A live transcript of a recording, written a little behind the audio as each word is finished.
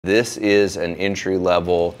This is an entry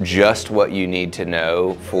level, just what you need to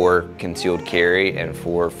know for concealed carry and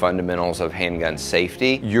for fundamentals of handgun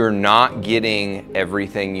safety. You're not getting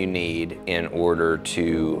everything you need in order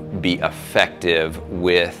to be effective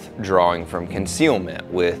with drawing from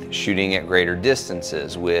concealment, with shooting at greater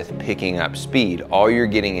distances, with picking up speed. All you're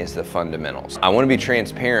getting is the fundamentals. I want to be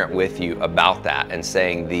transparent with you about that and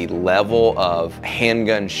saying the level of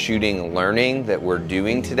handgun shooting learning that we're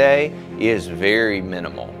doing today is very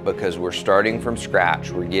minimal, because we're starting from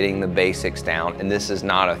scratch, we're getting the basics down, and this is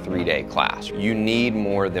not a 3-day class. You need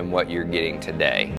more than what you're getting today.